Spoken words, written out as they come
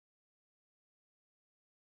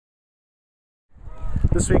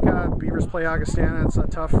This week, Beavers play Augustana. It's a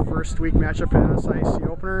tough first week matchup in NSIC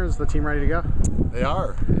opener. Is the team ready to go? They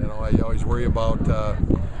are. I always worry about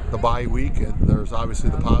the bye week. There's obviously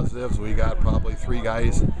the positives. We got probably 3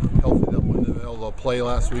 guys healthy that wouldn't have been able to play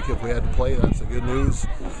last week if we had to play. That's the good news.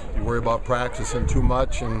 You worry about practicing too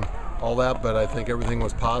much and all that, but I think everything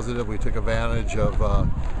was positive. We took advantage of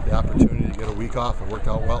the opportunity to get a week off. It worked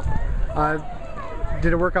out well.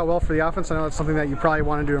 Did it work out well for the offense? I know that's something that you probably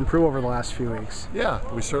wanted to improve over the last few weeks. Yeah,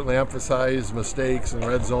 we certainly emphasized mistakes and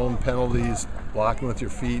red zone penalties, blocking with your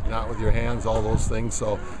feet, not with your hands, all those things.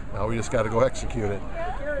 So now we just got to go execute it.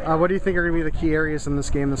 What do you think are going to be the key areas in this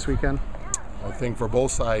game this weekend? I think for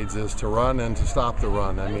both sides is to run and to stop the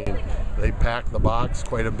run. I mean, they packed the box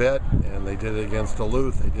quite a bit, and they did it against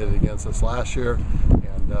Duluth. They did it against us last year,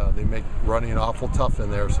 and they make running awful tough in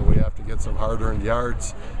there. So we have to get some hard-earned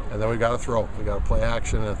yards, and then we got to throw. We got to play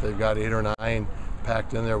action. And if they've got 8 or 9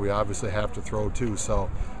 packed in there, we obviously have to throw too.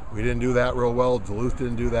 So we didn't do that real well. Duluth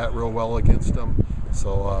didn't do that real well against them.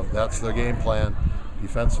 So that's their game plan.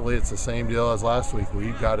 Defensively, it's the same deal as last week.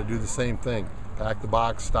 We've got to do the same thing. Pack the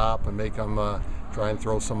box, stop, and make them try and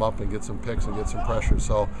throw some up and get some picks and get some pressure.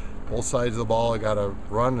 So both sides of the ball, I got to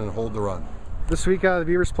run and hold the run. This week, the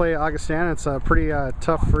Beavers play Augustana. It's a pretty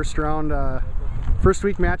tough first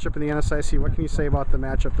week matchup in the NSIC. What can you say about the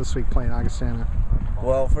matchup this week playing Augustana?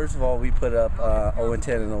 Well, first of all, we put up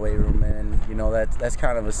 0-10 in the weight room, and that's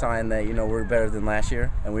kind of a sign that we're better than last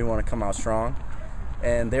year, and we want to come out strong.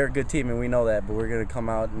 And they're a good team, and we know that, but we're going to come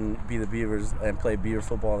out and be the Beavers and play Beaver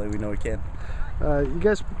football that we know we can. You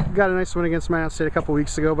guys got a nice win against Bemidji State a couple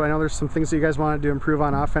weeks ago, but I know there's some things that you guys wanted to improve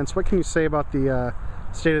on offense. What can you say about the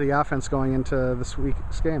state of the offense going into this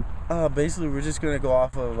week's game? Basically, we're just going to go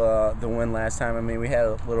off of the win last time. I mean, we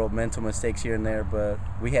had little mental mistakes here and there, but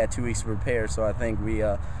we had 2 weeks to prepare, so I think we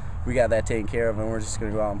got that taken care of, and we're just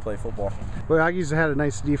going to go out and play football. Well, Aggies had a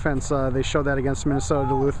nice defense. They showed that against Minnesota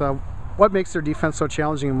Duluth. What makes their defense so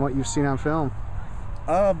challenging in what you've seen on film?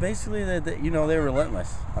 Basically, they're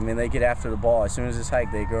relentless. I mean, they get after the ball. As soon as it's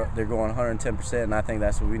hiked, they're going 110%, and I think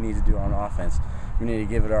that's what we need to do on offense. We need to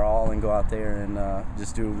give it our all and go out there and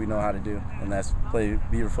just do what we know how to do, and that's play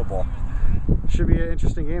Beaver football. Should be an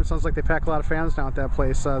interesting game. Sounds like they pack a lot of fans down at that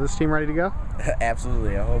place. This team ready to go?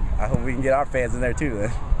 Absolutely. I hope we can get our fans in there too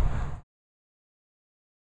then.